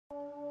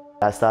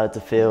I started to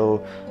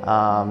feel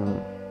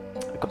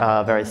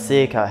very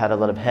sick. I had a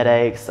lot of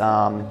headaches,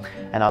 and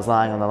I was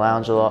lying on the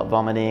lounge a lot,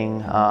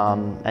 vomiting,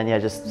 and yeah,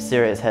 just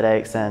serious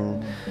headaches.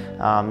 And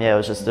yeah, it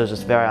was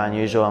just very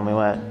unusual, and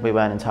we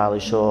weren't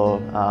entirely sure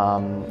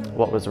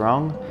what was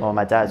wrong. Well,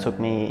 my dad took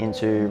me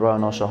into Royal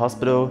North Shore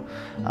Hospital,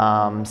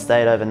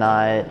 stayed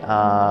overnight.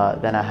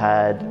 Then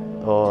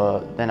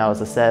I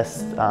was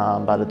assessed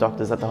by the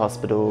doctors at the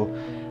hospital,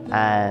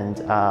 and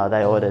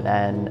they ordered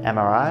an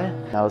MRI.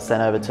 I was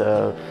sent over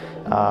to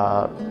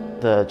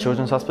the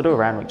Children's Hospital,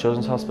 Randwick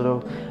Children's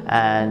Hospital,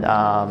 and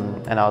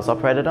I was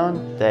operated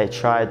on. They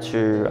tried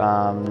to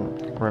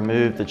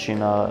remove the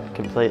tumour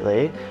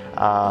completely,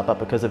 but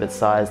because of its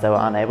size, they were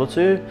unable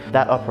to.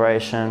 That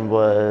operation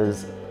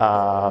was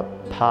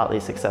partly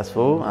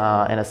successful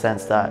in a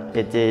sense that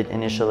it did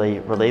initially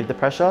relieve the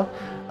pressure.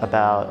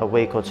 About a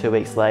week or 2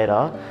 weeks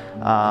later,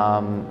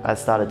 I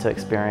started to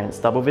experience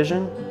double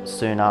vision.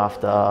 Soon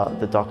after,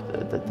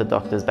 the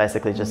doctors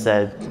basically just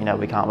said, you know,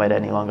 we can't wait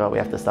any longer, we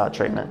have to start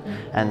treatment.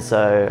 And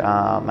so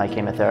my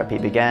chemotherapy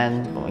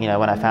began. You know,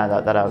 when I found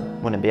out that I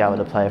wouldn't be able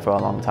to play for a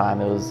long time,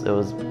 it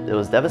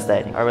was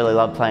devastating. I really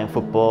love playing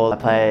football. I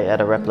play at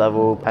a rep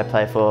level. I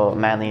play for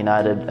Manly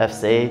United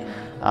FC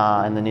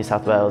in the New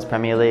South Wales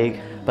Premier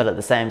League. But at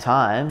the same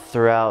time,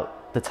 throughout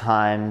the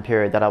time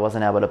period that I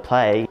wasn't able to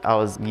play, I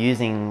was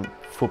using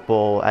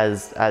football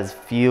as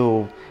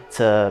fuel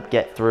to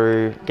get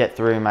through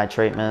my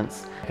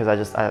treatments,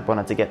 because I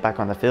wanted to get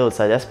back on the field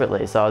so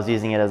desperately. So I was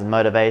using it as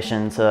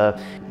motivation to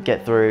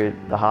get through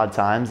the hard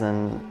times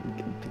and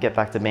get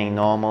back to being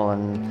normal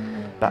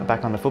and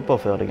back on the football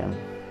field again.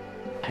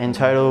 In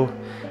total,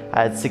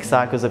 I had 6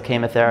 cycles of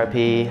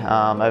chemotherapy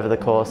over the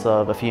course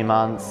of a few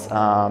months.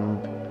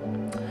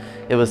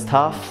 It was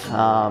tough,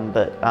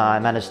 but I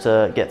managed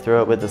to get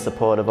through it with the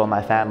support of all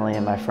my family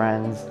and my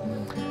friends.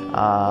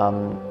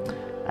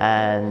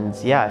 And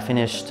yeah, I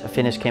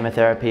finished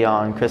chemotherapy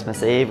on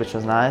Christmas Eve, which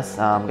was nice.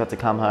 Got to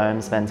come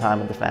home, spend time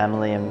with the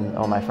family and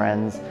all my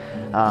friends.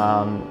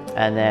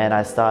 And then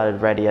I started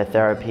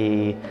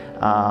radiotherapy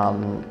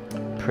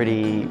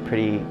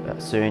pretty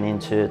soon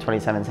into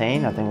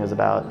 2017. I think it was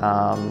about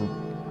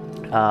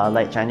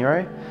late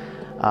January.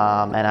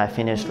 And I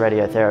finished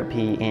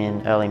radiotherapy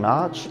in early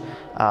March.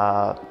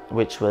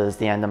 Which was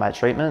the end of my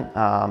treatment,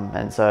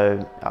 and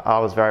so I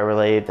was very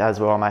relieved, as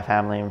were all my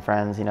family and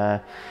friends, you know,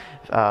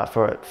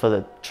 for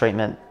the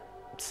treatment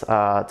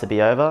to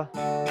be over.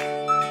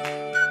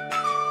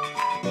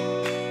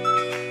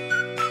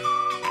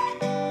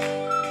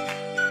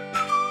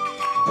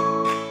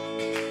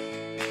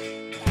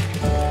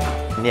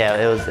 Yeah,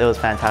 it was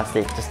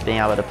fantastic just being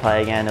able to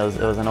play again. It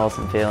was an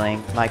awesome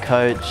feeling. My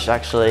coach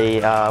actually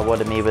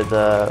handed me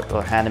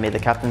the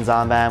captain's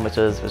armband, which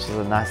was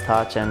a nice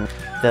touch, and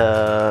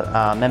the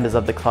members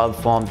of the club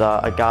formed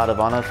a guard of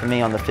honour for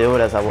me on the field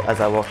as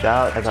I walked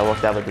out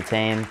with the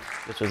team,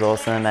 which was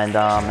awesome. And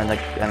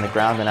the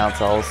ground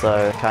announcer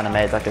also kind of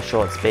made like a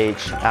short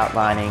speech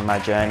outlining my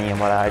journey and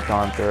what I had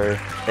gone through.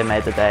 It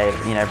made the day,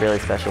 you know, really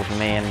special for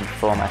me and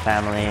for my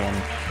family, and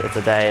it's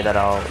a day that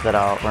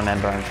I'll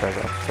remember and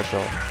treasure for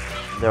sure.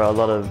 There are a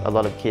lot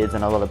of kids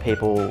and a lot of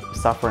people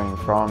suffering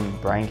from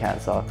brain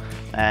cancer,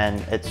 and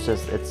it's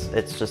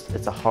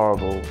a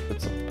horrible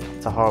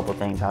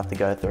thing to have to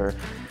go through.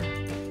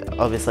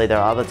 Obviously there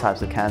are other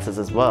types of cancers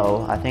as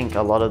well. I think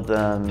a lot of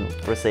them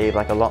receive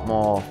like a lot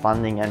more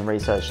funding and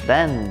research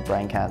than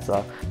brain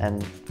cancer,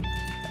 and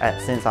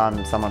since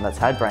I'm someone that's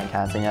had brain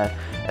cancer, you know,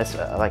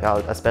 I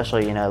would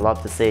especially, you know,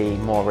 love to see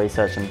more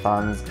research and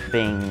funds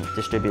being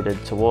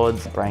distributed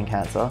towards brain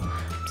cancer.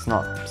 It's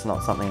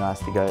not something nice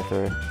to go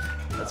through.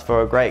 It's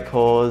for a great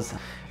cause.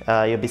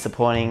 You'll be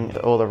supporting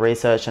all the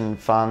research and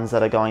funds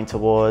that are going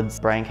towards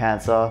brain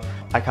cancer.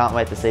 I can't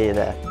wait to see you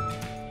there.